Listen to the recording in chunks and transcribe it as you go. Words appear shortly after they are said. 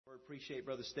Appreciate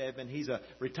Brother Stedman. He's a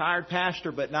retired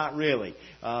pastor, but not really.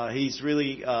 He's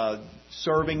really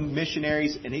serving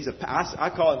missionaries, and I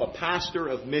call him a pastor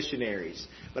of missionaries,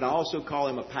 but I also call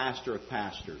him a pastor of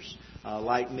pastors,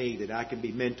 like me, that I can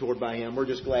be mentored by him. We're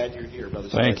just glad you're here, Brother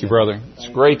Stedman. Thank you, brother. It's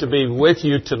great to be with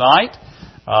you tonight.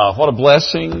 What a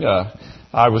blessing.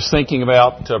 I was thinking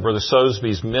about Brother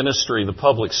Sosby's ministry, the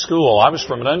public school. I was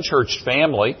from an unchurched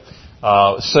family,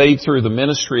 saved through the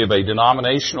ministry of a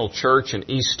denominational church in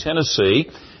East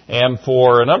Tennessee, and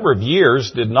for a number of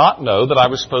years did not know that I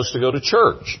was supposed to go to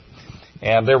church.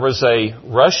 And there was a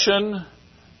Russian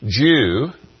Jew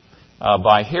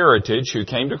by heritage who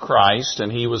came to Christ,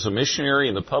 and he was a missionary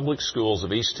in the public schools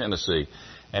of East Tennessee.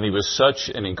 And he was such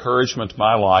an encouragement to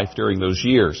my life during those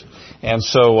years. And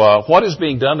so what is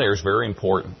being done there is very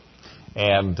important.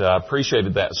 And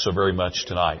appreciated that so very much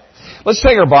tonight. Let's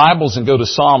take our Bibles and go to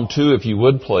Psalm 2, if you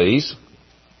would, please.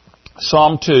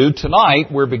 Psalm 2. Tonight,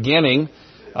 we're beginning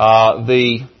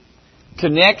the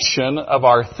connection of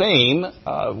our theme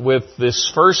with this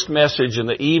first message in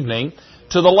the evening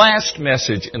to the last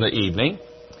message in the evening.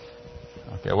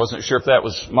 Okay, I wasn't sure if that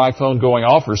was my phone going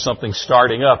off or something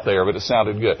starting up there, but it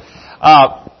sounded good.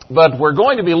 But we're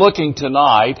going to be looking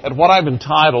tonight at what I've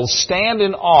entitled, Stand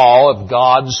in Awe of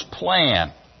God's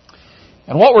Plan.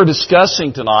 And what we're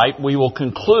discussing tonight, we will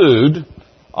conclude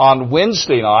on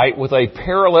Wednesday night with a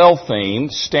parallel theme,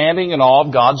 Standing in Awe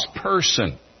of God's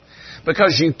Person.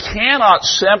 Because you cannot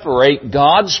separate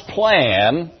God's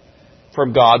plan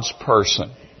from God's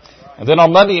person. And then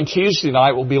on Monday and Tuesday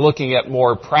night, we'll be looking at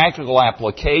more practical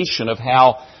application of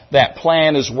how that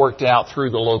plan is worked out through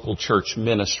the local church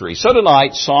ministry. So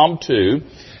tonight, Psalm 2.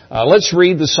 Let's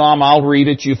read the psalm. I'll read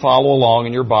it. You follow along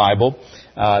in your Bible.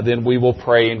 Then we will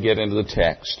pray and get into the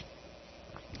text.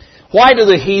 Why do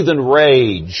the heathen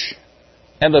rage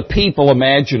and the people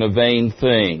imagine a vain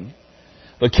thing?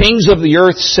 The kings of the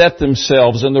earth set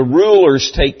themselves, and the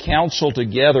rulers take counsel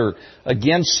together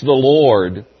against the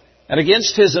Lord and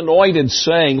against His anointed,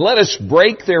 saying, Let us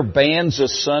break their bands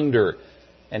asunder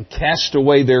and cast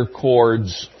away their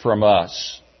cords from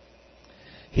us.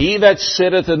 He that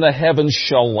sitteth in the heavens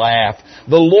shall laugh.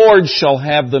 The Lord shall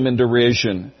have them in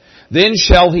derision. Then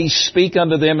shall He speak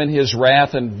unto them in His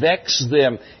wrath, and vex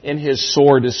them in His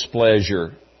sore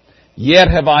displeasure. Yet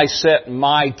have I set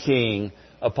my King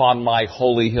upon my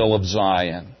holy hill of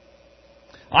Zion.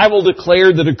 I will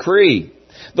declare the decree.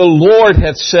 The Lord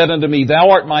hath said unto me,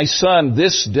 Thou art my son,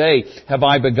 this day have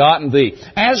I begotten thee.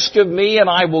 Ask of me, and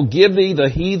I will give thee the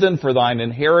heathen for thine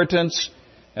inheritance,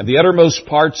 and the uttermost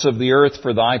parts of the earth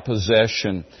for thy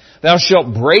possession. Thou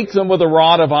shalt break them with a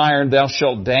rod of iron, thou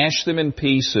shalt dash them in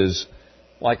pieces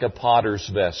like a potter's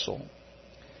vessel.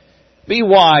 Be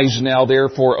wise now,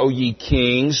 therefore, O ye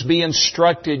kings, be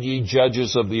instructed, ye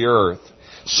judges of the earth.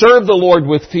 Serve the Lord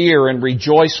with fear and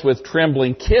rejoice with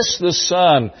trembling. Kiss the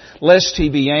Son, lest He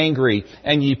be angry,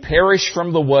 and ye perish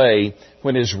from the way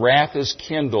when His wrath is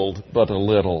kindled but a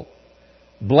little.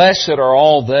 Blessed are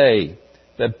all they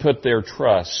that put their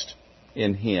trust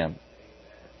in Him.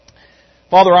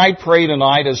 Father, I pray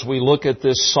tonight as we look at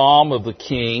this Psalm of the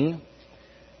King,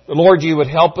 the Lord, you would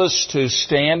help us to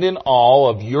stand in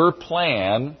awe of your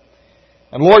plan,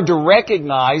 and Lord, to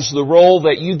recognize the role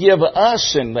that you give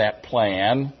us in that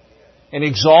plan in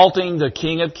exalting the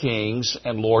King of Kings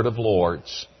and Lord of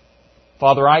Lords.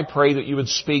 Father, I pray that you would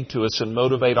speak to us and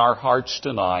motivate our hearts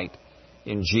tonight.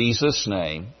 In Jesus'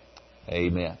 name,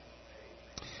 amen.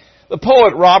 The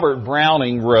poet Robert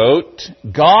Browning wrote,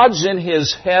 God's in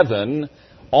His heaven,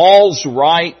 all's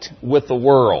right with the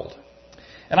world.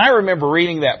 And I remember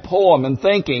reading that poem and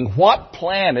thinking, what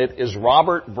planet is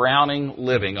Robert Browning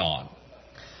living on?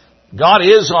 God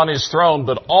is on His throne,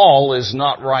 but all is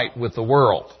not right with the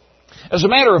world. As a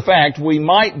matter of fact, we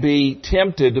might be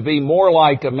tempted to be more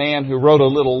like a man who wrote a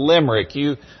little limerick.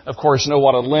 You, of course, know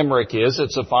what a limerick is.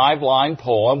 It's a 5-line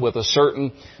poem with a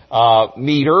certain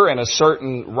meter and a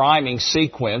certain rhyming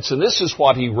sequence. And this is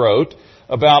what he wrote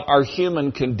about our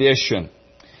human condition.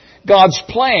 God's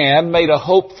plan made a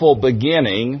hopeful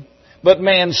beginning, but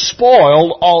man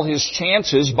spoiled all his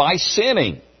chances by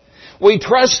sinning. We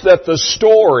trust that the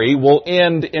story will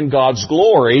end in God's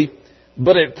glory,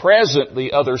 but at present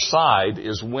the other side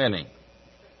is winning.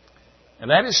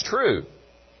 And that is true.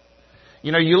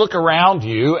 You know, you look around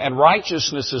you and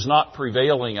righteousness is not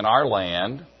prevailing in our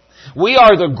land. We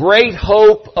are the great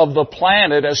hope of the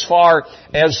planet as far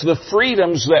as the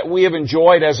freedoms that we have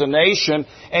enjoyed as a nation,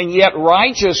 and yet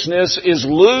righteousness is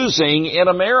losing in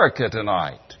America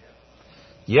tonight.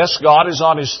 Yes, God is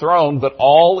on His throne, but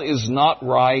all is not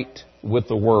right with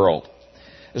the world.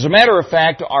 As a matter of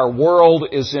fact, our world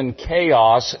is in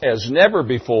chaos as never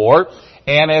before,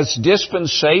 And as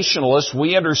dispensationalists,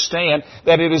 we understand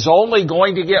that it is only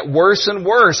going to get worse and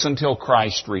worse until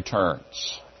Christ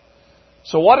returns.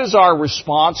 So what is our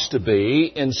response to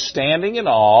be in standing in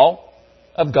awe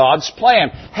of God's plan?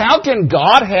 How can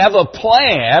God have a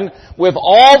plan with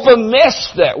all the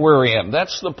mess that we're in?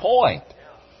 That's the point.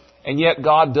 And yet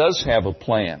God does have a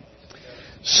plan.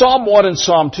 Psalm 1 and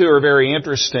Psalm 2 are very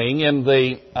interesting. In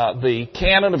the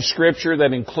canon of Scripture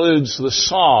that includes the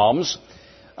Psalms,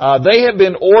 they have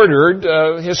been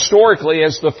ordered historically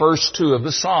as the first two of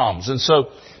the Psalms. And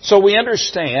so we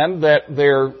understand that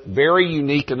they're very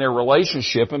unique in their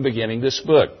relationship in beginning this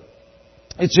book.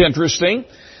 It's interesting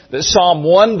that Psalm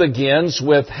 1 begins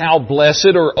with how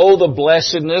blessed, or oh the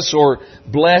blessedness, or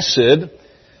blessed.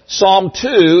 Psalm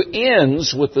 2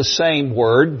 ends with the same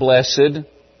word, blessed,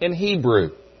 in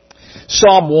Hebrew.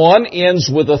 Psalm 1 ends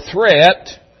with a threat.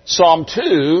 Psalm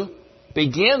 2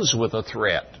 begins with a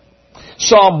threat.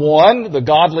 Psalm 1, the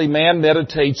godly man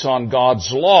meditates on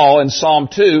God's law. And Psalm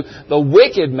 2, the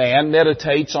wicked man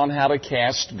meditates on how to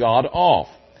cast God off.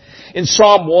 In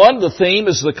Psalm 1, the theme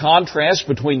is the contrast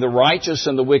between the righteous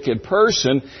and the wicked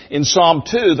person. In Psalm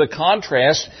 2, the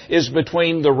contrast is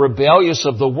between the rebellious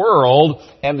of the world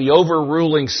and the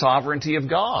overruling sovereignty of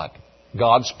God,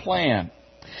 God's plan.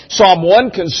 Psalm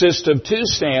 1 consists of 2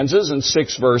 stanzas and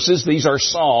 6 verses. These are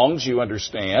songs, you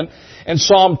understand. And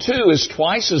Psalm 2 is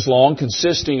twice as long,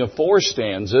 consisting of 4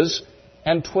 stanzas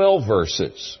and 12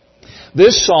 verses.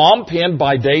 This psalm, penned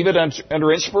by David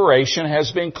under inspiration,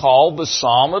 has been called the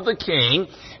Psalm of the King,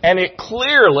 and it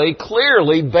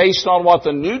clearly, based on what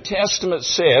the New Testament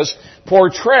says,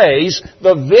 portrays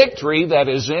the victory that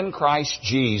is in Christ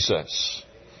Jesus.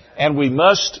 And we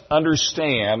must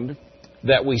understand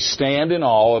that we stand in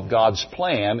awe of God's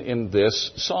plan in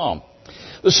this psalm.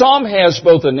 The psalm has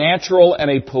both a natural and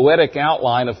a poetic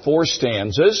outline of 4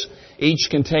 stanzas, each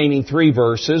containing 3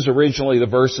 verses. Originally, the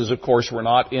verses, of course, were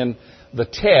not in the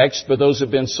text, but those have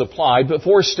been supplied, but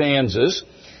 4 stanzas.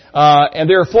 And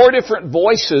there are 4 different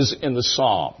voices in the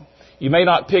psalm. You may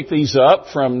not pick these up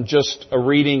from just a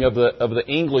reading of the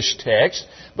English text,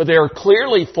 but there are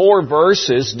clearly 4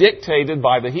 verses dictated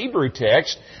by the Hebrew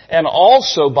text and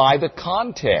also by the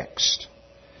context.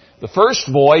 The first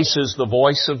voice is the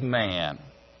voice of man.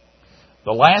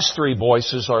 The last 3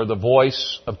 voices are the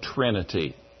voice of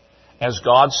Trinity, as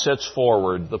God sets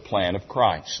forward the plan of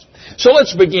Christ. So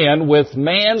let's begin with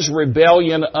man's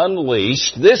rebellion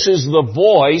unleashed. This is the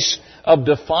voice of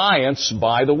defiance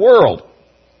by the world.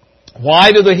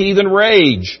 Why do the heathen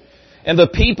rage and the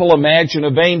people imagine a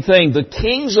vain thing? The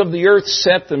kings of the earth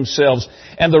set themselves,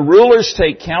 and the rulers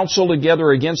take counsel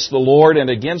together against the Lord and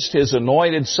against His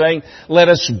anointed, saying, let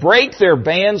us break their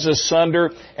bands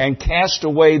asunder and cast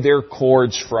away their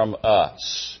cords from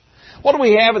us. What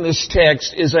we have in this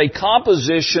text is a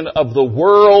composition of the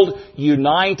world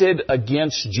united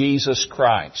against Jesus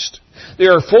Christ.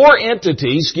 There are 4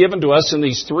 entities given to us in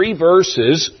these 3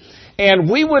 verses,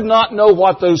 and we would not know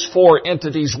what those 4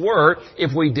 entities were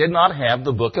if we did not have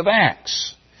the book of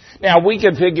Acts. Now, we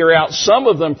could figure out some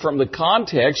of them from the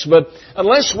context, but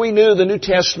unless we knew the New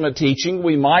Testament teaching,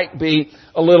 we might be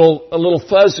a little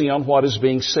fuzzy on what is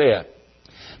being said.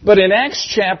 But in Acts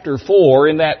chapter 4,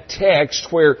 in that text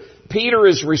where Peter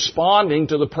is responding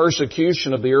to the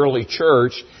persecution of the early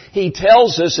church, he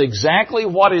tells us exactly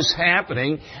what is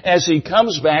happening as he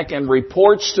comes back and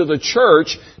reports to the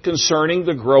church concerning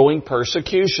the growing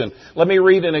persecution. Let me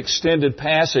read an extended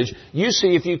passage. You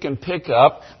see if you can pick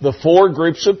up the 4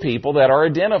 groups of people that are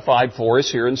identified for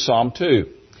us here in Psalm 2.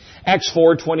 Acts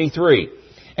 4:23.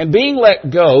 And being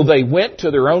let go, they went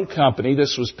to their own company,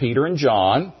 this was Peter and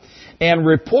John, and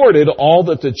reported all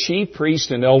that the chief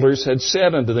priests and elders had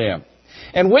said unto them.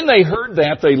 And when they heard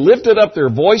that, they lifted up their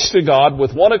voice to God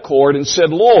with one accord and said,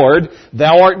 Lord,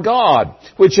 Thou art God,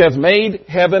 which hath made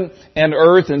heaven and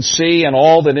earth and sea and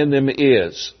all that in them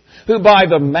is, who by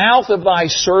the mouth of Thy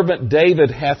servant David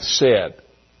hath said.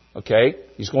 Okay,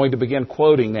 he's going to begin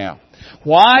quoting now.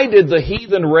 Why did the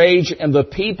heathen rage and the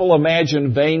people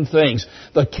imagine vain things?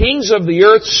 The kings of the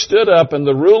earth stood up and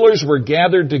the rulers were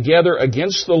gathered together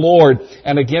against the Lord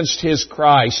and against His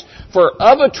Christ. For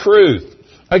of a truth,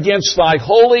 against Thy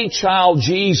holy child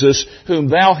Jesus, whom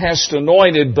Thou hast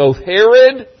anointed, both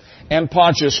Herod and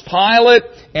Pontius Pilate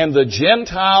and the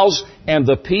Gentiles and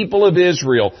the people of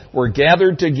Israel were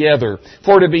gathered together,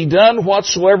 for to be done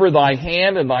whatsoever Thy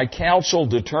hand and Thy counsel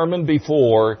determined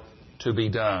before to be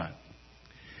done.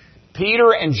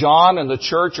 Peter and John and the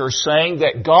church are saying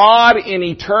that God in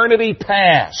eternity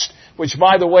past which,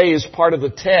 by the way, is part of the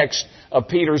text of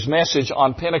Peter's message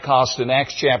on Pentecost in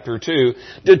Acts chapter 2,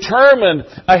 determined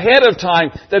ahead of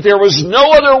time that there was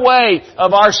no other way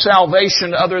of our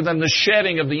salvation other than the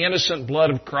shedding of the innocent blood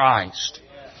of Christ.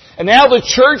 And now the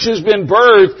church has been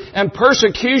birthed and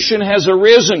persecution has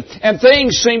arisen and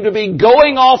things seem to be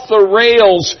going off the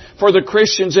rails for the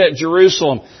Christians at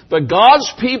Jerusalem. But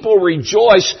God's people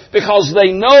rejoice because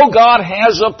they know God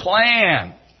has a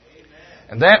plan.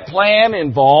 And that plan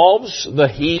involves the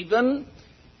heathen,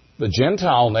 the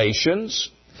Gentile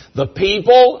nations, the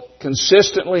people,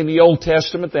 consistently in the Old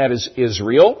Testament, that is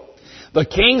Israel, the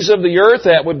kings of the earth,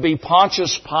 that would be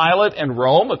Pontius Pilate and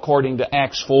Rome, according to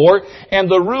Acts 4, and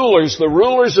the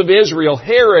rulers of Israel,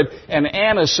 Herod and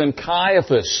Annas and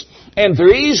Caiaphas. And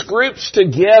these groups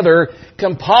together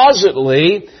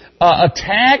compositely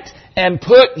attacked and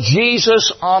put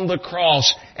Jesus on the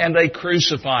cross, and they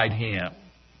crucified Him.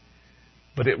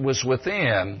 But it was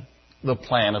within the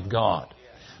plan of God.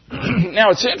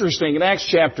 Now it's interesting, in Acts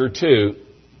chapter 2,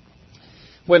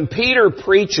 when Peter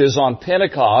preaches on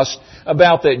Pentecost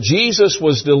about that Jesus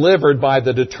was delivered by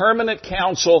the determinate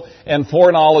counsel and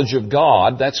foreknowledge of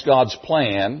God, that's God's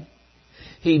plan,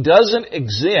 He doesn't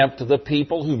exempt the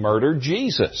people who murdered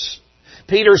Jesus.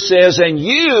 Peter says, and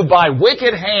you by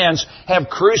wicked hands have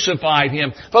crucified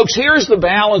Him. Folks, here's the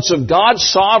balance of God's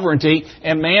sovereignty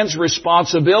and man's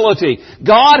responsibility.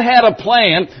 God had a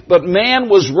plan, but man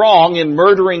was wrong in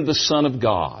murdering the Son of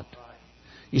God.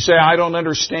 You say, I don't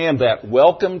understand that.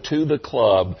 Welcome to the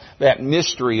club, that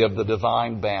mystery of the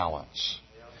divine balance.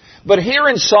 But here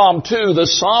in Psalm 2, the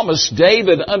psalmist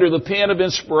David, under the pen of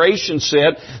inspiration,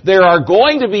 said, there are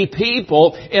going to be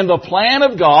people in the plan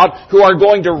of God who are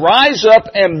going to rise up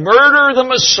and murder the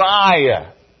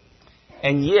Messiah.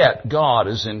 And yet, God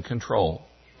is in control.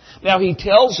 Now, he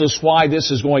tells us why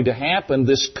this is going to happen,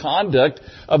 this conduct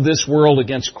of this world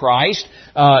against Christ.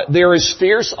 There is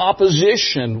fierce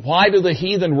opposition. Why do the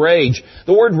heathen rage?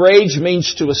 The word rage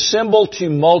means to assemble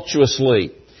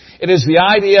tumultuously. It is the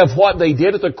idea of what they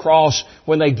did at the cross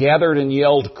when they gathered and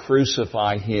yelled,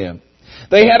 crucify Him.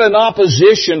 They had an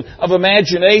opposition of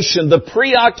imagination, the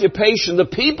preoccupation. The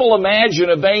people imagine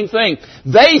a vain thing.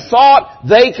 They thought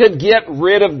they could get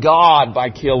rid of God by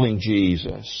killing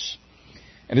Jesus.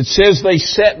 And it says they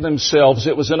set themselves.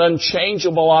 It was an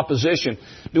unchangeable opposition.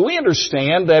 Do we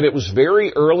understand that it was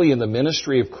very early in the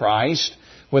ministry of Christ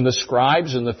when the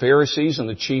scribes and the Pharisees and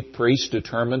the chief priests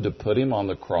determined to put Him on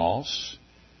the cross?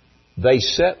 They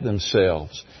set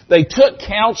themselves. They took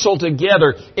counsel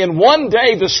together. In one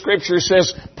day, the Scripture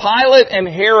says, Pilate and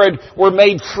Herod were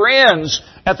made friends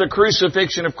at the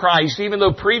crucifixion of Christ, even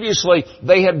though previously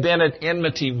they had been at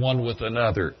enmity one with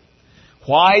another.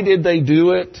 Why did they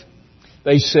do it?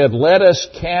 They said, let us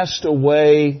cast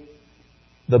away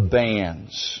the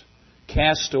bands,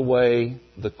 cast away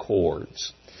the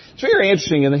cords. It's very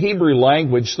interesting. In the Hebrew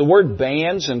language, the word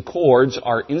bands and cords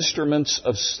are instruments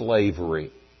of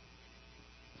slavery.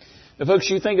 Now,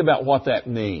 folks, you think about what that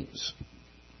means.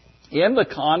 In the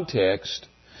context,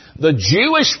 the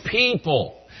Jewish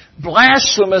people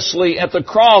blasphemously at the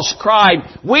cross cried,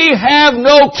 we have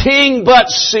no king but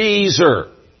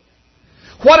Caesar.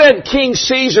 What had King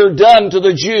Caesar done to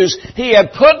the Jews? He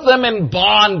had put them in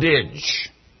bondage.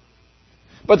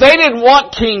 But they didn't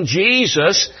want King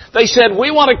Jesus. They said, we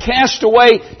want to cast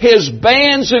away His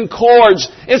bands and cords.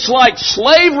 It's like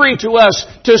slavery to us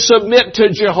to submit to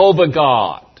Jehovah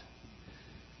God.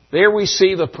 There we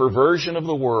see the perversion of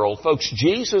the world. Folks,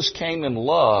 Jesus came in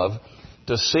love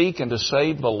to seek and to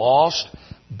save the lost,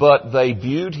 but they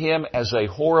viewed Him as a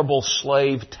horrible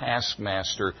slave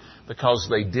taskmaster because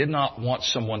they did not want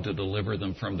someone to deliver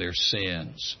them from their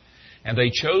sins. And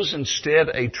they chose instead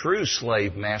a true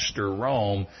slave master,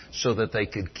 Rome, so that they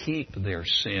could keep their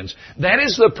sins. That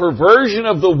is the perversion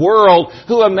of the world,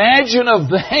 who imagine a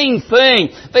vain thing.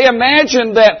 They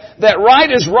imagine that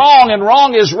right is wrong and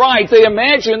wrong is right. They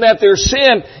imagine that their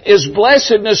sin is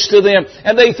blessedness to them.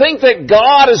 And they think that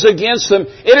God is against them.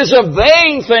 It is a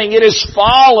vain thing. It is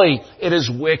folly. It is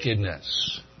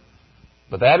wickedness.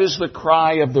 But that is the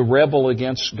cry of the rebel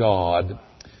against God,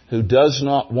 who does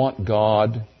not want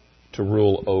God to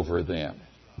rule over them.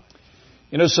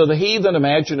 You know, so the heathen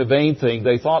imagined a vain thing.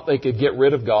 They thought they could get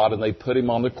rid of God, and they put Him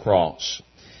on the cross.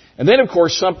 And then, of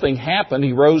course, something happened.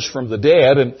 He rose from the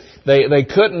dead, and they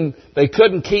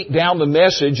couldn't keep down the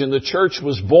message, and the church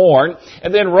was born.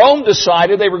 And then Rome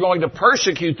decided they were going to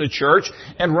persecute the church,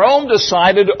 and Rome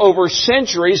decided over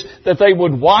centuries that they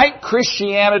would wipe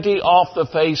Christianity off the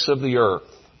face of the earth.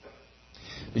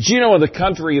 Did you know in the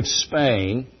country of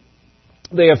Spain,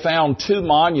 they have found 2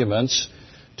 monuments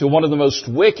to one of the most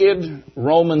wicked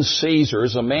Roman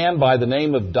Caesars, a man by the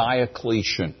name of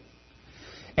Diocletian.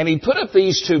 And he put up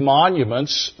these two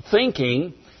monuments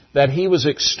thinking that he was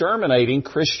exterminating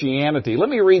Christianity. Let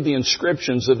me read the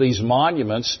inscriptions of these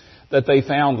monuments that they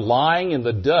found lying in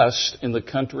the dust in the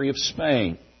country of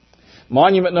Spain.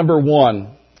 Monument number 1,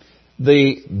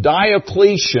 the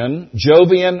Diocletian,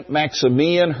 Jovian,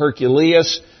 Maximian,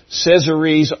 Herculeus,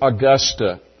 Caesaris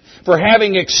Augusta, for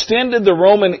having extended the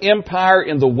Roman Empire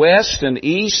in the west and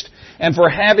east, and for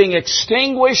having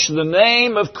extinguished the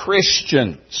name of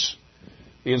Christians.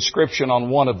 The inscription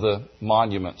on one of the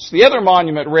monuments. The other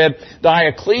monument read,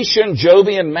 Diocletian,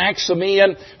 Jovian,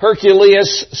 Maximian,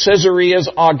 Herculeus, Caesarius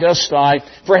Augusti,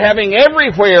 for having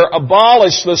everywhere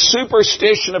abolished the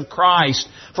superstition of Christ,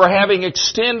 for having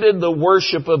extended the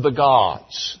worship of the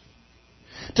gods.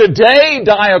 Today,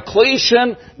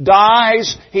 Diocletian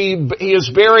dies. He is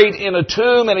buried in a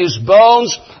tomb, and his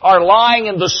bones are lying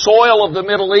in the soil of the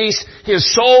Middle East.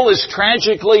 His soul is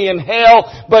tragically in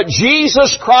hell, but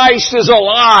Jesus Christ is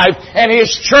alive, and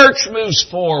His church moves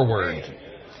forward.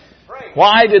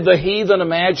 Why did the heathen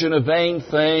imagine a vain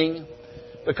thing?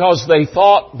 Because they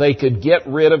thought they could get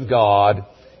rid of God,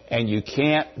 and you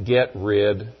can't get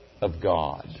rid of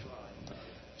God.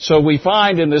 So we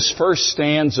find in this first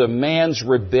stanza man's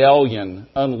rebellion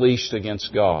unleashed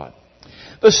against God.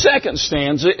 The second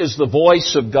stanza is the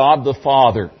voice of God the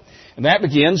Father. And that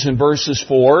begins in verse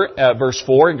 4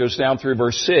 and goes down through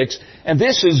verse 6. And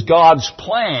this is God's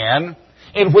plan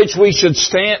in which we should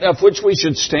stand, of which we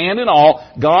should stand in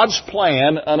awe, God's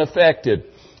plan unaffected.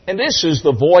 And this is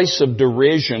the voice of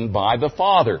derision by the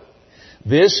Father.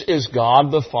 This is God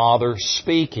the Father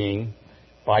speaking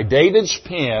by David's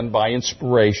pen, by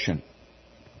inspiration.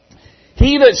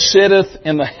 He that sitteth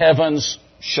in the heavens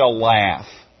shall laugh.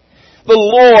 The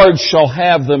Lord shall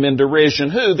have them in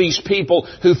derision. Who? These people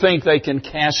who think they can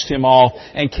cast Him off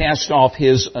and cast off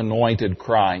His anointed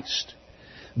Christ.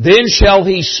 Then shall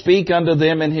He speak unto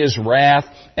them in His wrath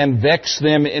and vex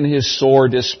them in His sore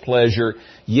displeasure.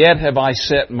 Yet have I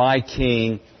set my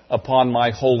King upon my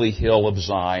holy hill of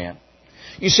Zion.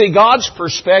 You see, God's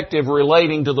perspective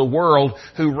relating to the world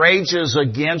who rages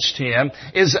against Him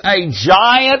is a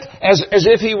giant, as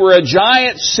if He were a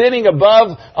giant sitting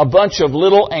above a bunch of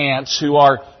little ants who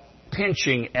are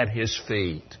pinching at His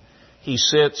feet. He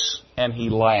sits and He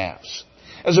laughs.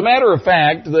 As a matter of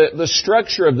fact, the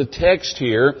structure of the text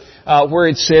here, where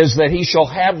it says that He shall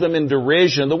have them in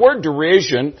derision, the word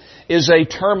derision is a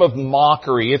term of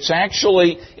mockery. It's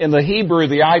actually, in the Hebrew,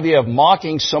 the idea of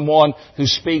mocking someone who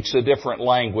speaks a different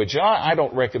language. I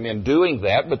don't recommend doing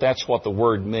that, but that's what the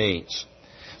word means.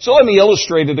 So let me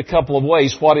illustrate it a couple of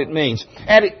ways what it means.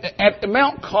 At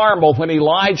Mount Carmel, when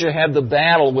Elijah had the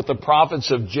battle with the prophets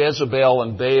of Jezebel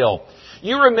and Baal,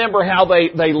 you remember how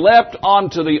they leapt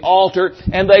onto the altar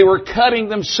and they were cutting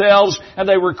themselves and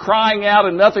they were crying out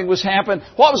and nothing was happening.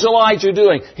 What was Elijah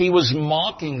doing? He was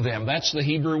mocking them. That's the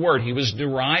Hebrew word. He was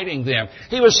deriding them.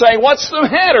 He was saying, what's the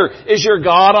matter? Is your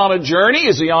God on a journey?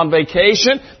 Is He on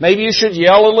vacation? Maybe you should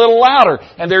yell a little louder.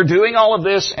 And they're doing all of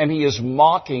this and He is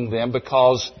mocking them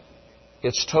because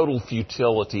it's total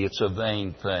futility. It's a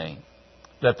vain thing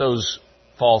that those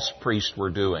false priests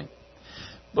were doing.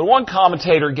 But one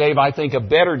commentator gave, I think, a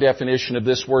better definition of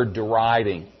this word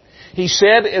deriding. He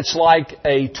said it's like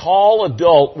a tall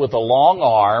adult with a long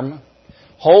arm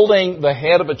holding the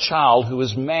head of a child who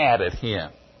is mad at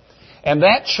him. And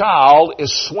that child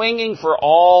is swinging for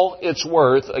all it's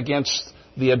worth against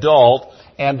the adult,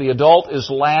 and the adult is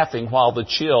laughing while the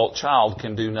child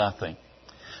can do nothing.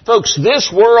 Folks,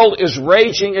 this world is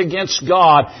raging against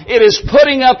God. It is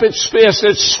putting up its fist.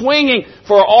 It's swinging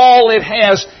for all it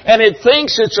has. And it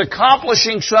thinks it's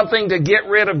accomplishing something to get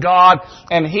rid of God.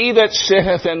 And He that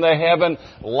sitteth in the heaven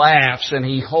laughs, and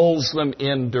He holds them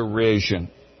in derision.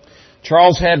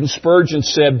 Charles Haddon Spurgeon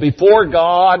said, before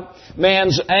God,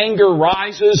 man's anger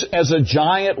rises as a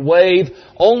giant wave,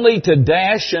 only to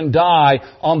dash and die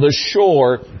on the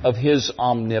shore of His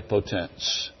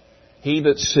omnipotence. He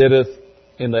that sitteth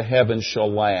in the heavens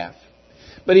shall laugh.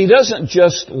 But He doesn't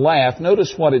just laugh.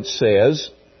 Notice what it says.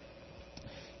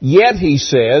 Yet, He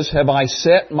says, have I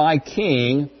set my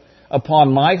King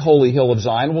upon my holy hill of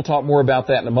Zion. We'll talk more about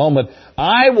that in a moment.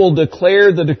 I will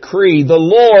declare the decree. The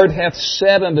Lord hath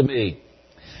said unto me.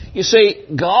 You see,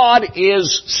 God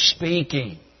is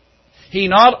speaking. He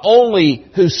not only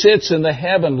who sits in the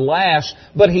heaven laughs,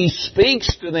 but He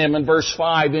speaks to them in verse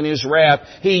 5 in His wrath.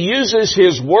 He uses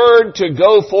His word to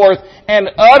go forth and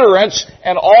utterance,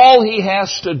 and all He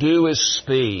has to do is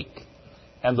speak,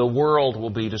 and the world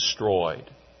will be destroyed.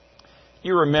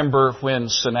 You remember when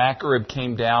Sennacherib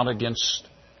came down against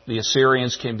the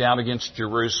Assyrians came down against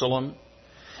Jerusalem.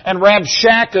 And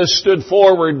Rabshakeh stood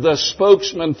forward, the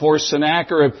spokesman for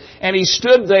Sennacherib, and he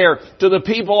stood there to the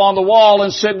people on the wall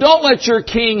and said, "Don't let your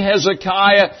king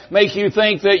Hezekiah make you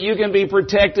think that you can be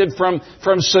protected from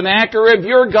Sennacherib.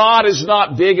 Your God is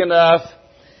not big enough."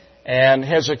 And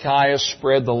Hezekiah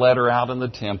spread the letter out in the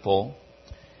temple.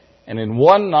 And in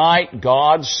one night,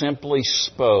 God simply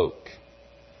spoke.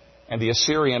 And the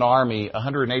Assyrian army,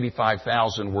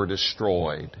 185,000, were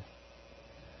destroyed.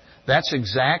 That's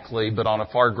exactly, but on a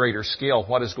far greater scale,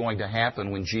 what is going to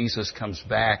happen when Jesus comes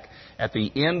back at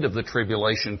the end of the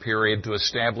tribulation period to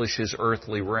establish His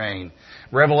earthly reign.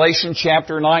 Revelation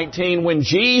chapter 19, when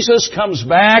Jesus comes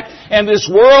back and this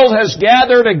world has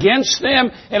gathered against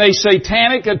them in a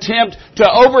satanic attempt to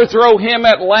overthrow Him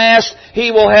at last,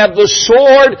 He will have the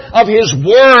sword of His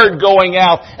word going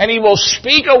out, and He will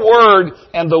speak a word,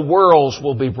 and the worlds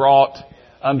will be brought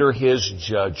under His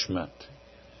judgment.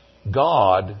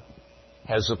 God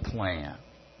has a plan,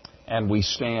 and we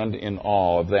stand in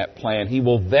awe of that plan. He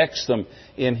will vex them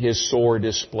in His sore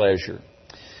displeasure.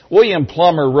 William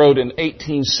Plummer wrote in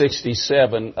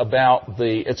 1867 about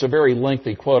it's a very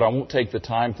lengthy quote, I won't take the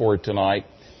time for it tonight,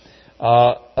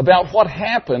 about what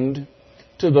happened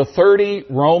to the 30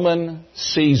 Roman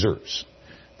Caesars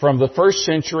from the 1st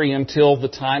century until the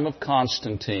time of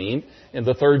Constantine in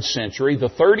the 3rd century, the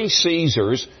 30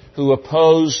 Caesars who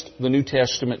opposed the New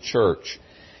Testament church.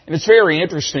 And it's very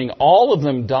interesting. All of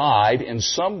them died in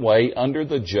some way under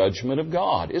the judgment of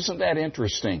God. Isn't that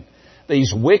interesting?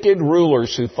 These wicked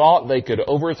rulers who thought they could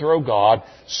overthrow God,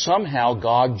 somehow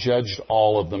God judged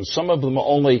all of them. Some of them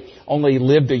only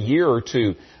lived a year or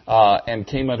two and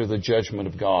came under the judgment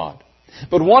of God.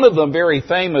 But one of them, very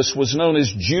famous, was known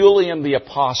as Julian the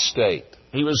Apostate.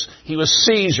 He was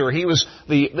Caesar. He was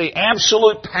the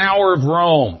absolute power of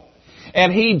Rome.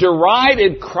 And he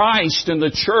derided Christ in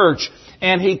the church,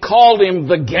 and he called Him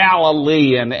the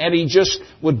Galilean, and he just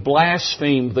would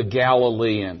blaspheme the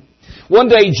Galilean. One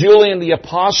day Julian the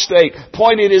Apostate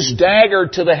pointed his dagger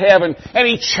to the heaven, and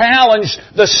he challenged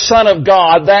the Son of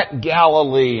God, that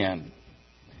Galilean.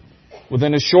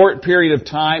 Within a short period of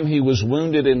time, he was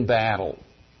wounded in battle.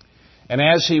 And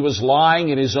as he was lying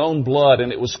in his own blood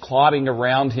and it was clotting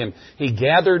around him, he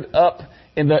gathered up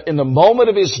in the moment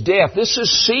of his death. This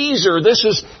is Caesar. This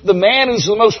is the man who's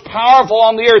the most powerful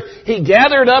on the earth. He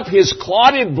gathered up his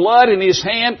clotted blood in his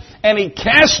hand and he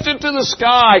cast it to the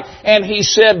sky and he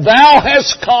said, "Thou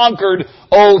hast conquered,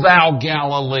 O thou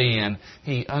Galilean."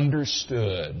 He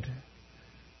understood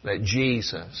that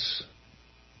Jesus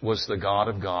was the God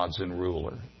of gods and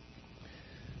ruler.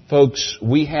 Folks,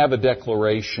 we have a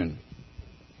declaration.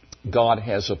 God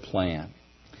has a plan.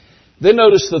 Then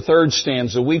notice the third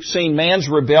stanza. We've seen man's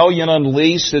rebellion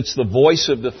unleashed. It's the voice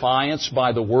of defiance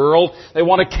by the world. They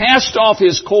want to cast off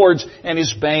his cords and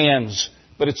his bands,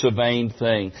 but it's a vain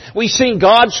thing. We've seen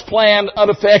God's plan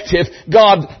ineffective.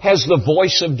 God has the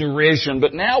voice of derision.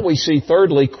 But now we see,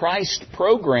 thirdly, Christ's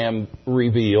program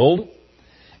revealed,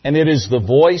 and it is the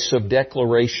voice of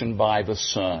declaration by the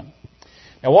Son.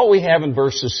 Now what we have in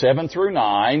verses 7 through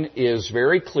 9 is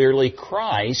very clearly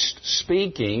Christ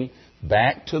speaking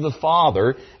back to the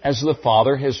Father as the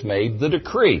Father has made the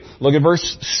decree. Look at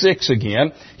verse 6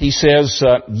 again. He says,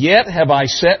 "Yet have I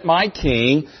set my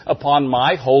King upon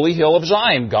my holy hill of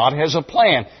Zion." God has a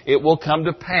plan. It will come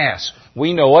to pass.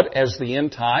 We know it as the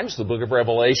end times, the book of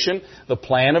Revelation, the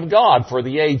plan of God for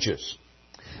the ages.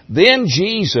 Then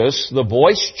Jesus, the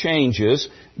voice changes.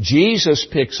 Jesus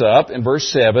picks up in verse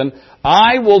 7,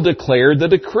 "I will declare the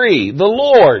decree. The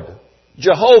Lord,"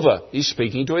 Jehovah, He's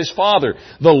speaking to His Father,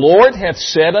 "the Lord hath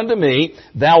said unto me,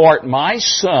 Thou art my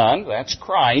Son," that's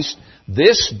Christ,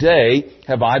 "this day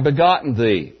have I begotten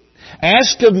thee.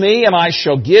 Ask of me, and I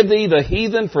shall give thee the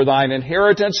heathen for thine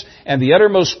inheritance, and the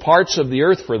uttermost parts of the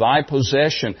earth for thy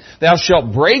possession. Thou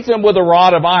shalt break them with a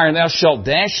rod of iron, thou shalt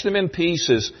dash them in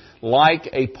pieces like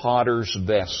a potter's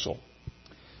vessel."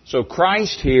 So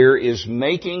Christ here is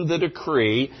making the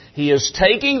decree. He is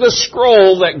taking the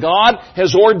scroll that God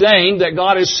has ordained, that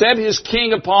God has set His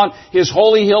King upon His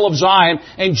holy hill of Zion,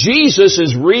 and Jesus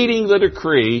is reading the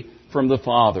decree from the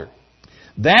Father.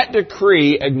 That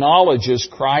decree acknowledges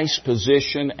Christ's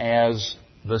position as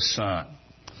the Son.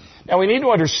 Now we need to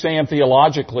understand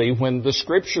theologically when the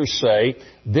Scriptures say,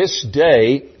 "This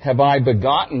day have I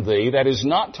begotten thee," that is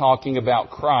not talking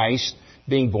about Christ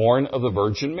being born of the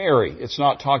Virgin Mary. It's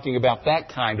not talking about that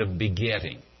kind of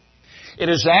begetting. It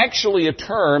is actually a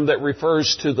term that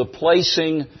refers to the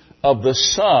placing of the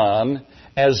Son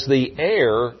as the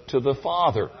heir to the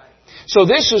Father. So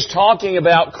this is talking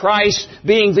about Christ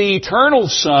being the eternal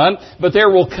Son, but there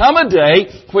will come a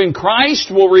day when Christ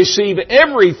will receive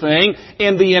everything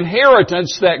in the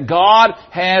inheritance that God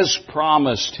has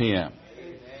promised Him.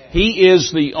 He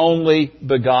is the only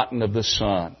begotten of the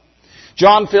Son.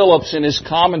 John Phillips in his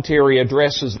commentary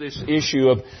addresses this issue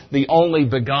of the only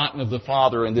begotten of the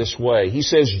Father in this way. He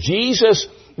says, Jesus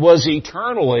was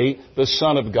eternally the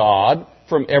Son of God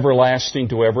from everlasting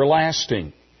to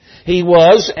everlasting. He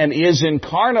was and is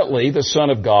incarnately the Son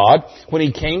of God when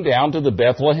He came down to the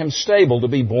Bethlehem stable to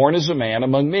be born as a man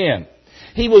among men.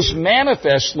 He was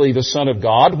manifestly the Son of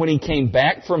God when He came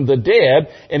back from the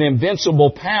dead in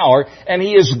invincible power, and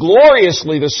He is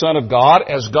gloriously the Son of God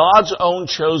as God's own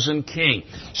chosen King.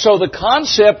 So the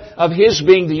concept of His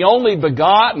being the only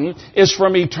begotten is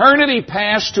from eternity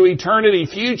past to eternity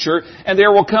future, and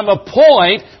there will come a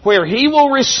point where He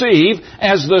will receive,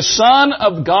 as the Son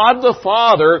of God the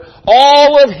Father,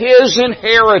 all of His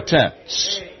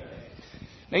inheritance.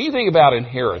 Now you think about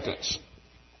inheritance.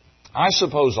 I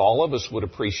suppose all of us would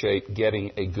appreciate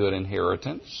getting a good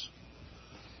inheritance.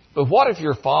 But what if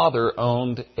your father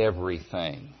owned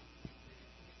everything?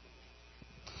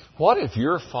 What if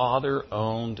your father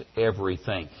owned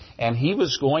everything and he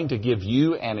was going to give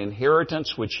you an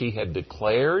inheritance which he had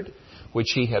declared,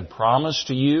 which he had promised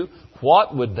to you?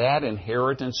 What would that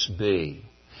inheritance be?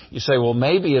 You say, well,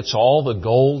 maybe it's all the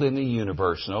gold in the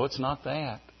universe. No, it's not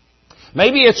that.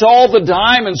 Maybe it's all the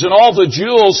diamonds and all the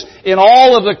jewels in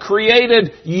all of the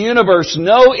created universe.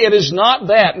 No, it is not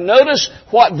that. Notice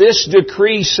what this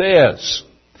decree says.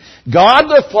 God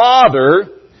the Father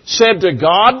said to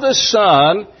God the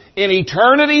Son in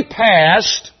eternity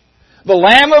past, the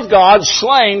Lamb of God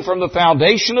slain from the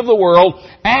foundation of the world,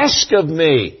 ask of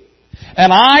me,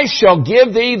 and I shall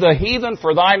give thee the heathen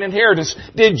for thine inheritance.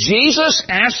 Did Jesus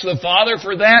ask the Father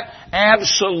for that?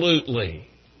 Absolutely.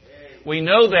 We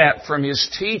know that from His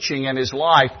teaching and His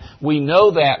life. We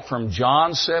know that from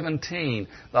John 17,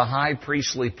 the high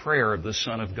priestly prayer of the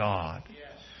Son of God.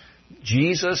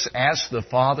 Jesus asked the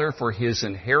Father for His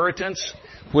inheritance,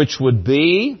 which would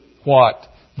be, what?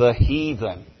 The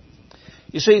heathen.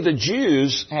 You see, the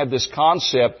Jews had this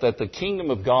concept that the kingdom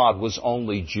of God was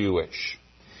only Jewish.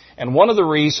 And one of the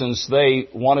reasons they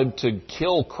wanted to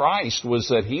kill Christ was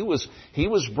that He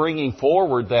was bringing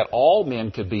forward that all men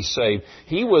could be saved.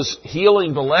 He was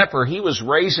healing the leper. He was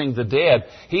raising the dead.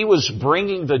 He was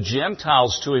bringing the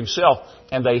Gentiles to Himself,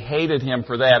 and they hated Him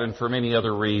for that and for many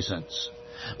other reasons.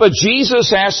 But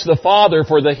Jesus asked the Father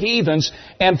for the heathens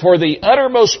and for the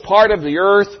uttermost part of the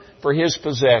earth for His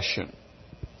possession.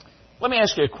 Let me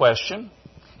ask you a question.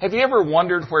 Have you ever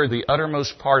wondered where the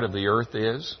uttermost part of the earth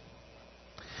is?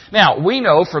 Now, we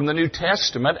know from the New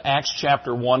Testament, Acts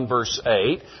chapter 1, verse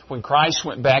 8, when Christ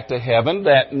went back to heaven,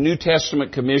 that New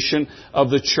Testament commission of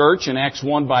the church in Acts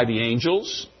 1 by the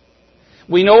angels.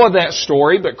 We know of that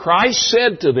story, but Christ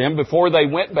said to them before they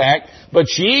went back, "But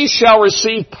ye shall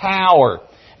receive power.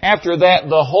 After that,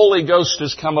 the Holy Ghost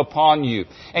has come upon you.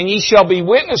 And ye shall be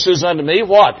witnesses unto me,"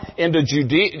 what? Into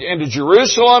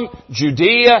Jerusalem,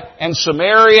 Judea, and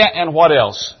Samaria, and what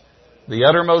else? The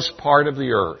uttermost part of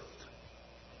the earth.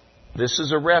 This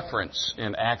is a reference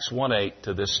in Acts 1:8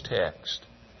 to this text.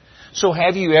 So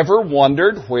have you ever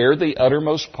wondered where the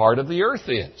uttermost part of the earth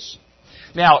is?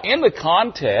 Now, in the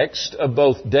context of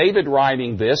both David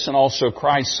writing this and also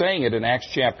Christ saying it in Acts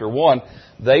chapter 1,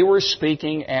 they were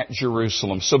speaking at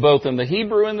Jerusalem. So both in the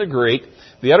Hebrew and the Greek,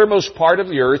 the uttermost part of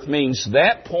the earth means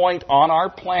that point on our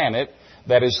planet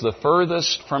that is the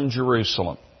furthest from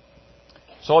Jerusalem.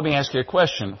 So let me ask you a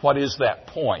question. What is that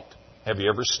point? Have you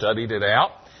ever studied it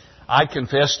out? I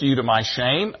confess to you to my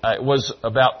shame, it was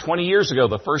about 20 years ago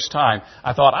the first time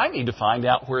I thought I need to find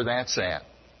out where that's at.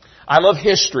 I love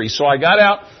history, so I got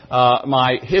out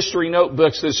my history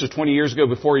notebooks. This is 20 years ago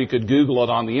before you could Google it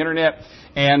on the internet.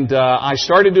 And I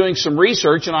started doing some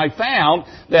research, and I found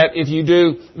that if you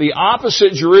do the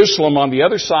opposite Jerusalem on the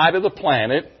other side of the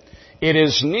planet, it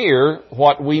is near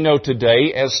what we know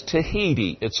today as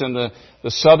Tahiti. It's in the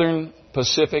southern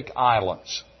Pacific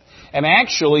Islands. And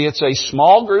actually, it's a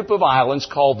small group of islands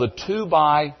called the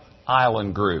Tubai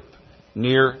Island Group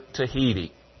near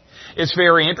Tahiti. It's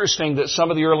very interesting that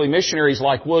some of the early missionaries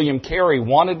like William Carey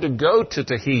wanted to go to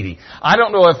Tahiti. I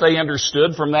don't know if they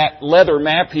understood from that leather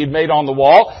map he had made on the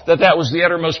wall that that was the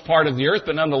uttermost part of the earth,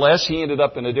 but nonetheless, he ended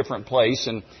up in a different place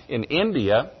in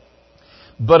India.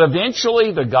 But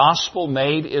eventually, the gospel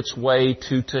made its way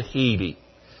to Tahiti.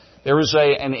 There was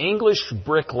an English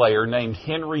bricklayer named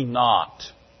Henry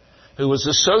Knott who was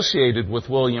associated with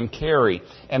William Carey.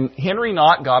 And Henry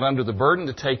Knott got under the burden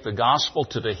to take the gospel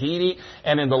to Tahiti,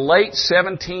 and in the late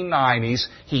 1790s,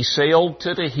 he sailed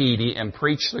to Tahiti and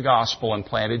preached the gospel and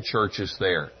planted churches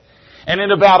there. And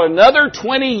in about another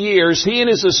 20 years, he and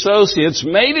his associates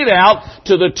made it out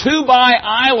to the Tubai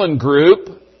Island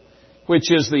group,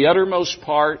 which is the uttermost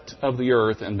part of the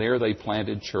earth, and there they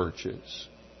planted churches.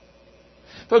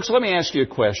 Folks, let me ask you a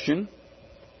question.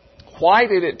 Why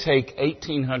did it take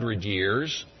 1,800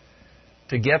 years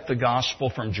to get the gospel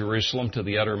from Jerusalem to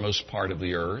the uttermost part of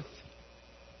the earth?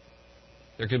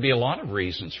 There could be a lot of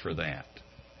reasons for that.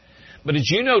 But as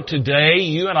you know, today,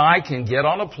 you and I can get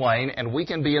on a plane and we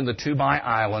can be in the Tubai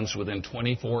Islands within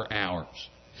 24 hours.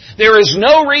 There is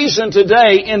no reason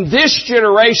today in this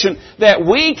generation that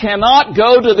we cannot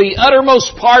go to the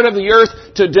uttermost part of the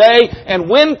earth today and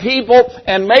win people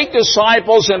and make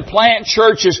disciples and plant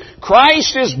churches.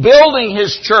 Christ is building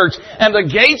His church, and the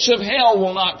gates of hell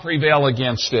will not prevail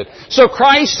against it. So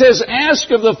Christ has asked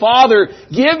of the Father,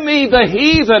 give me the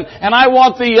heathen, and I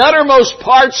want the uttermost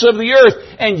parts of the earth.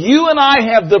 And you and I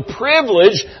have the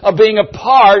privilege of being a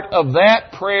part of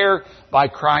that prayer by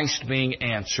Christ being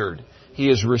answered. He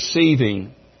is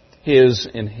receiving His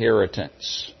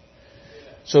inheritance.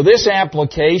 So this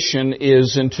application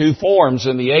is in two forms.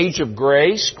 In the age of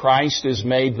grace, Christ is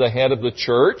made the head of the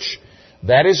church.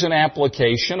 That is an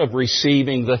application of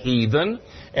receiving the heathen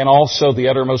and also the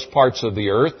uttermost parts of the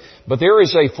earth. But there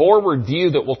is a forward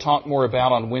view that we'll talk more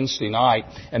about on Wednesday night,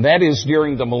 and that is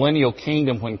during the millennial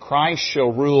kingdom when Christ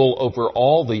shall rule over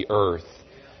all the earth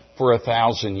for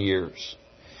 1,000 years.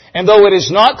 And though it is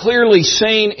not clearly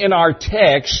seen in our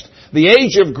text, the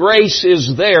age of grace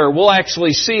is there. We'll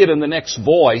actually see it in the next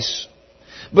voice.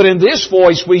 But in this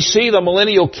voice, we see the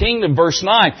millennial kingdom, verse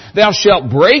 9. Thou shalt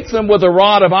break them with a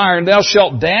rod of iron. Thou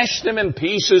shalt dash them in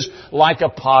pieces like a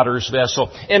potter's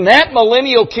vessel. In that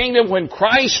millennial kingdom, when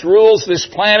Christ rules this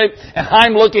planet, and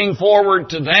I'm looking forward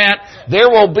to that, there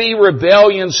will be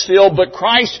rebellion still, but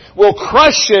Christ will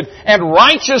crush it, and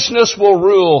righteousness will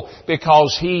rule,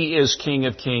 because He is King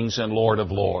of kings and Lord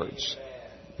of lords.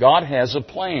 God has a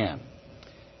plan,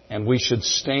 and we should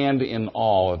stand in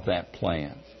awe of that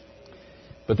plan.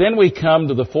 But then we come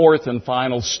to the fourth and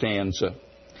final stanza.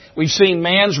 We've seen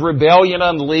man's rebellion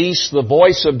unleashed, the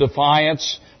voice of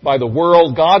defiance by the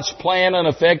world, God's plan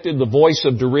unaffected, the voice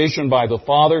of derision by the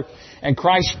Father, and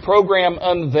Christ's program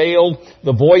unveiled,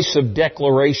 the voice of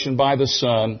declaration by the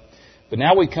Son. But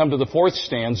now we come to the fourth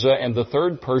stanza and the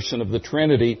third person of the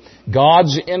Trinity,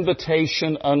 God's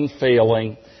invitation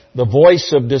unfailing, the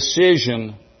voice of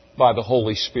decision by the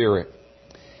Holy Spirit.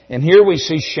 And here we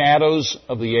see shadows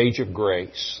of the age of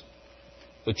grace,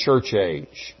 the church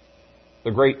age,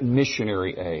 the great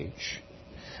missionary age.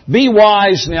 Be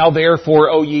wise now, therefore,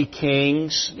 O ye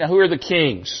kings. Now, who are the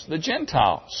kings? The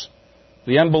Gentiles,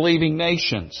 the unbelieving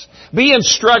nations. Be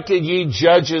instructed, ye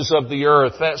judges of the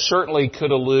earth. That certainly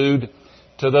could allude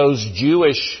to those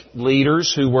Jewish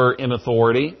leaders who were in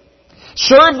authority.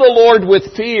 Serve the Lord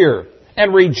with fear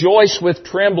and rejoice with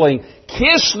trembling.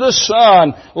 Kiss the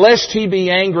Son, lest He be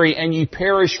angry and ye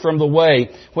perish from the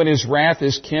way when His wrath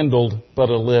is kindled but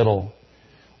a little.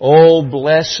 Oh,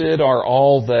 blessed are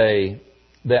all they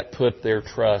that put their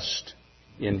trust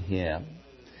in Him.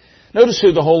 Notice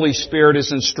who the Holy Spirit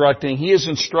is instructing. He is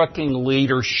instructing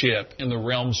leadership in the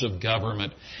realms of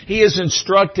government. He is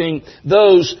instructing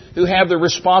those who have the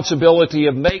responsibility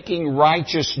of making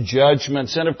righteous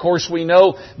judgments. And of course we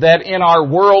know that in our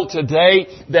world today,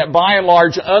 that by and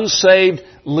large unsaved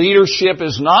leadership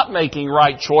is not making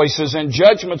right choices and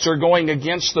judgments are going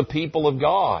against the people of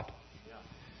God.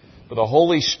 But the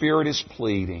Holy Spirit is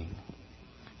pleading.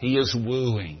 He is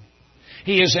wooing.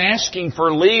 He is asking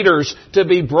for leaders to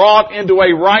be brought into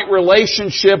a right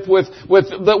relationship with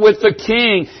the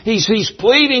King. He's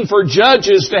pleading for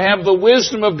judges to have the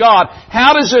wisdom of God.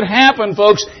 How does it happen,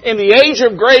 folks? In the age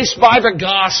of grace, by the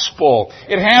gospel.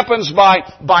 It happens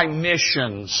by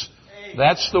missions.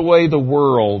 That's the way the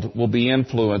world will be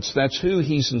influenced. That's who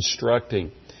He's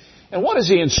instructing. And what is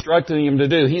He instructing them to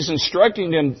do? He's instructing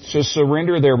them to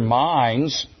surrender their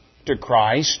minds to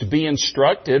Christ, to be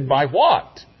instructed by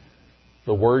what?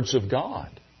 The words of God.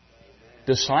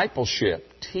 Discipleship,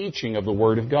 teaching of the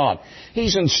Word of God.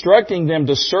 He's instructing them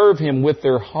to serve Him with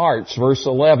their hearts. Verse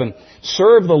 11,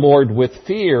 serve the Lord with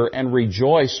fear and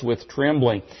rejoice with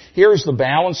trembling. Here's the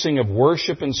balancing of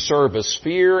worship and service.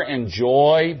 Fear and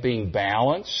joy being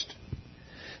balanced.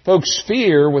 Folks,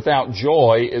 fear without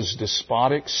joy is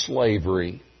despotic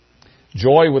slavery.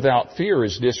 Joy without fear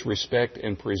is disrespect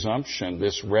and presumption,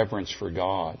 this reverence for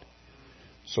God.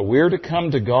 So we're to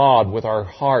come to God with our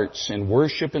hearts in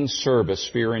worship and service,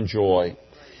 fear and joy.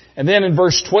 And then in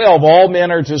verse 12, all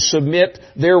men are to submit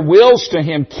their wills to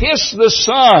Him. Kiss the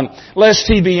Son, lest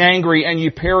He be angry and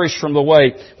you perish from the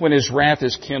way when His wrath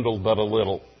is kindled but a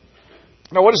little.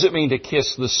 Now what does it mean to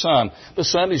kiss the Son? The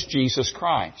Son is Jesus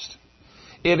Christ.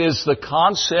 It is the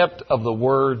concept of the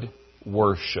word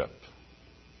worship.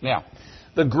 Now,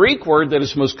 the Greek word that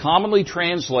is most commonly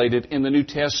translated in the New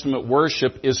Testament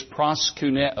worship is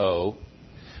proskuneo,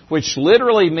 which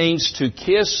literally means to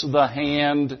kiss the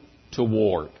hand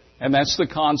toward. And that's the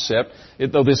concept,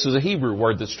 though this is a Hebrew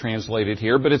word that's translated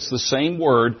here, but it's the same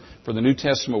word for the New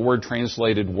Testament word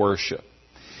translated worship.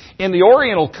 In the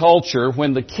Oriental culture,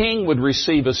 when the king would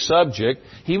receive a subject,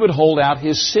 he would hold out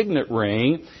his signet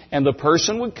ring, and the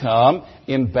person would come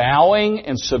in bowing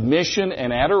and submission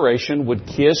and adoration, would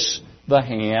kiss the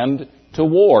hand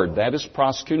toward. That is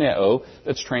proskuneo,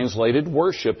 that's translated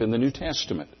worship in the New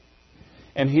Testament.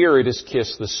 And here it is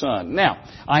kiss the Son. Now,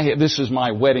 this is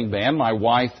my wedding band. My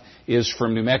wife is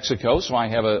from New Mexico, so I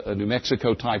have a New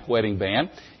Mexico type wedding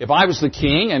band. If I was the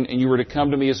king and you were to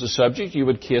come to me as a subject, you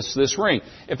would kiss this ring.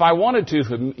 If I wanted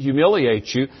to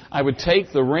humiliate you, I would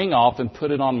take the ring off and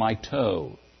put it on my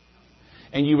toe.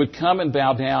 And you would come and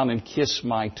bow down and kiss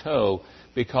my toe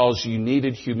because you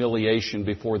needed humiliation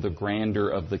before the grandeur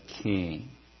of the king.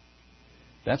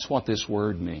 That's what this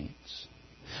word means.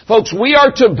 Folks, we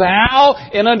are to bow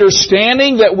in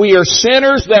understanding that we are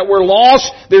sinners, that we're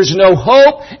lost, there's no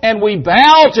hope, and we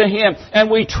bow to Him, and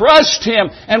we trust Him,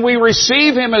 and we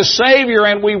receive Him as Savior,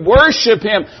 and we worship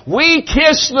Him. We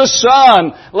kiss the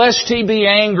Son, lest He be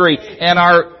angry, and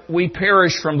we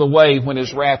perish from the way when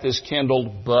His wrath is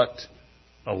kindled but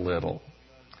a little.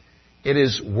 It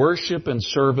is worship and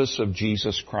service of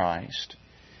Jesus Christ.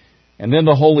 And then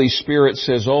the Holy Spirit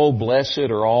says, oh, blessed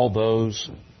are all those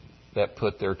that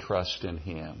put their trust in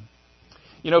Him.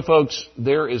 You know, folks,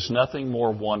 there is nothing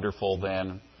more wonderful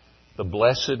than the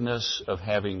blessedness of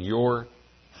having your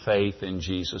faith in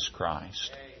Jesus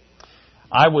Christ.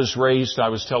 I was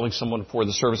telling someone before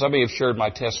the service, I may have shared my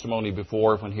testimony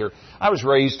before when here. I was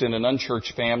raised in an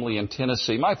unchurched family in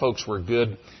Tennessee. My folks were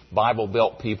good Bible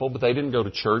Belt people, but they didn't go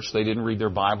to church. They didn't read their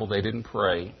Bible. They didn't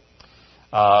pray.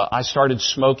 I started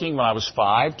smoking when I was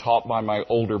 5, taught by my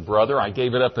older brother. I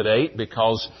gave it up at 8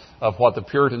 because of what the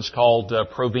Puritans called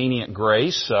prevenient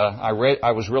grace. I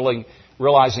was really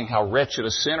realizing how wretched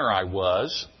a sinner I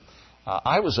was.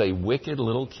 I was a wicked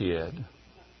little kid.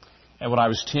 And when I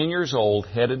was 10 years old,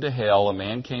 headed to hell, a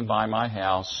man came by my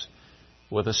house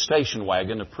with a station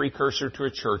wagon, a precursor to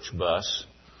a church bus,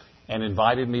 and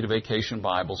invited me to Vacation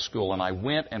Bible School. And I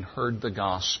went and heard the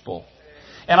gospel.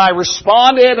 And I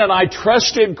responded and I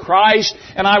trusted Christ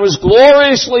and I was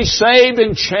gloriously saved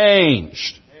and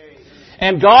changed.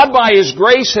 And God, by His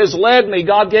grace, has led me.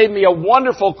 God gave me a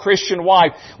wonderful Christian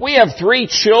wife. We have 3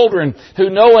 children who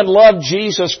know and love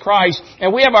Jesus Christ.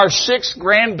 And we have our 6th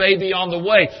grandbaby on the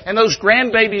way. And those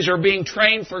grandbabies are being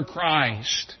trained for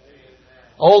Christ.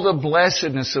 Oh, the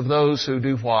blessedness of those who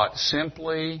do what?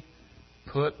 Simply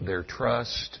put their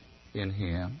trust in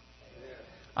Him.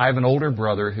 I have an older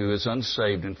brother who is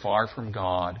unsaved and far from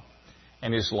God,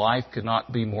 and his life could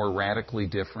not be more radically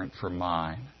different from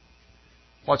mine.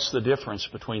 What's the difference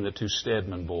between the 2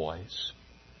 Stedman boys?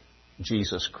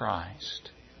 Jesus Christ.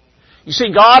 You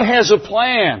see, God has a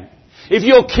plan. If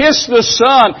you'll kiss the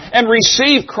Son and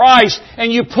receive Christ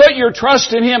and you put your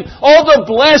trust in Him, all the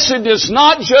blessedness,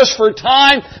 not just for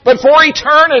time, but for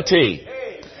eternity.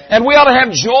 And we ought to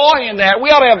have joy in that. We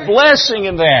ought to have blessing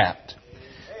in that.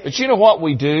 But you know what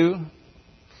we do?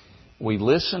 We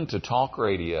listen to talk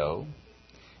radio,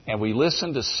 and we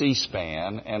listen to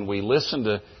C-SPAN, and we listen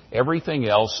to everything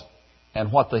else,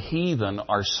 and what the heathen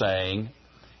are saying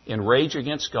in rage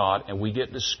against God, and we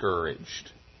get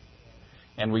discouraged.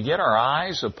 And we get our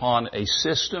eyes upon a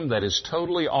system that has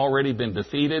totally already been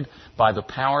defeated by the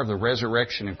power of the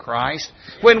resurrection in Christ,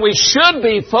 when we should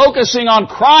be focusing on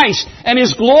Christ and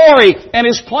His glory and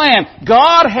His plan.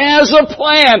 God has a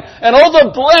plan, and oh,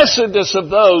 the blessedness of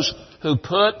those who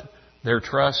put their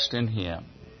trust in Him.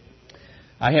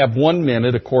 I have 1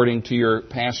 minute according to your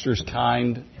pastor's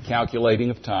kind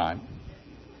calculating of time.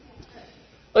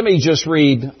 Let me just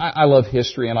read. I love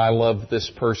history, and I love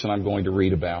this person I'm going to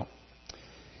read about.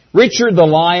 Richard the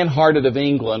Lion-Hearted of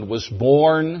England was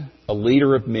born a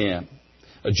leader of men,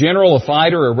 a general, a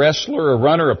fighter, a wrestler, a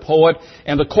runner, a poet,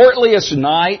 and the courtliest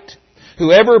knight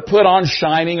who ever put on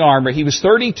shining armor. He was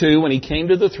 32 when he came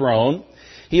to the throne.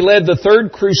 He led the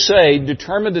Third Crusade,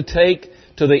 determined to take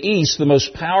to the east the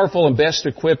most powerful and best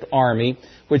equipped army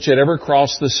which had ever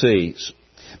crossed the seas.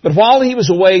 But while he was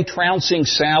away trouncing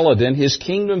Saladin, his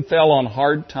kingdom fell on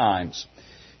hard times.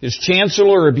 His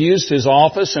chancellor abused his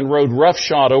office and rode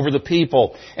roughshod over the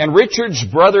people. And Richard's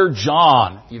brother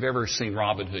John, if you've ever seen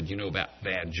Robin Hood, you know about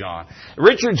Bad John.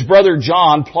 Richard's brother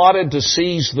John plotted to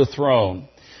seize the throne.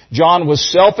 John was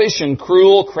selfish and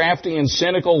cruel, crafty and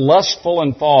cynical, lustful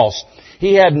and false.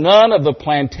 He had none of the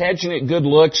Plantagenet good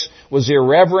looks, was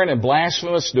irreverent and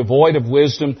blasphemous, devoid of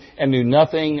wisdom, and knew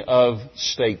nothing of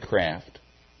statecraft.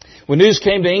 When news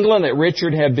came to England that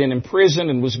Richard had been imprisoned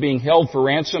and was being held for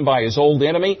ransom by his old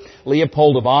enemy,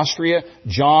 Leopold of Austria,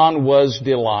 John was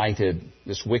delighted,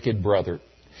 this wicked brother.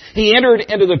 He entered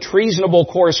into the treasonable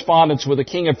correspondence with the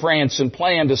King of France and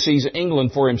planned to seize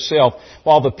England for himself,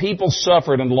 while the people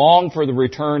suffered and longed for the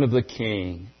return of the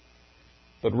king.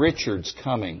 But Richard's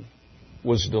coming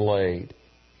was delayed.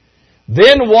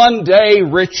 Then one day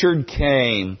Richard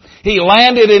came. He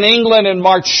landed in England and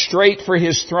marched straight for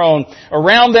his throne.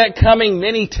 Around that coming,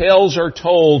 many tales are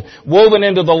told, woven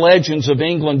into the legends of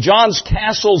England. John's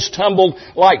castles tumbled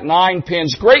like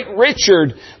ninepins. Great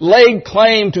Richard laid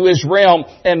claim to his realm,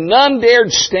 and none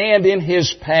dared stand in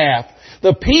his path.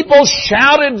 The people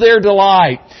shouted their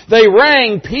delight. They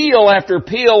rang peal after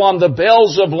peal on the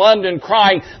bells of London,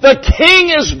 crying, "The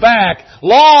King is back!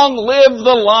 Long live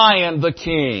the Lion, the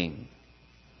King!"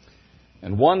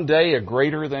 And one day a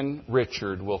greater than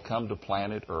Richard will come to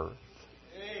planet Earth.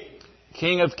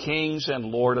 King of kings and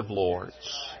Lord of lords.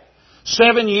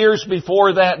 7 years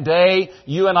before that day,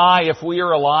 you and I, if we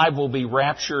are alive, will be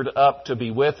raptured up to be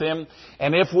with Him.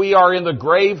 And if we are in the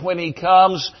grave when He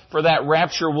comes for that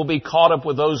rapture, we'll be caught up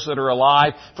with those that are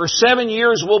alive. For 7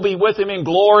 years we'll be with Him in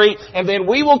glory, and then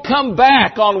we will come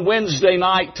back on Wednesday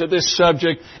night to this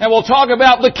subject, and we'll talk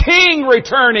about the King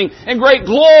returning in great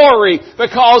glory,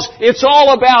 because it's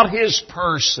all about His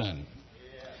person.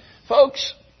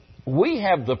 Folks, we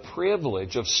have the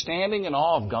privilege of standing in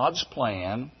awe of God's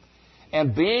plan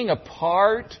and being a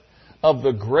part of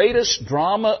the greatest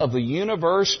drama of the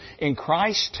universe in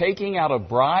Christ taking out a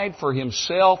bride for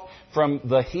Himself from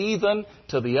the heathen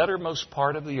to the uttermost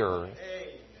part of the earth.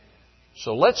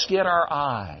 So let's get our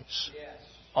eyes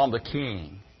on the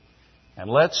King, and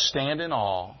let's stand in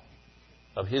awe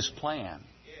of His plan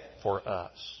for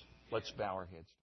us. Let's bow our heads.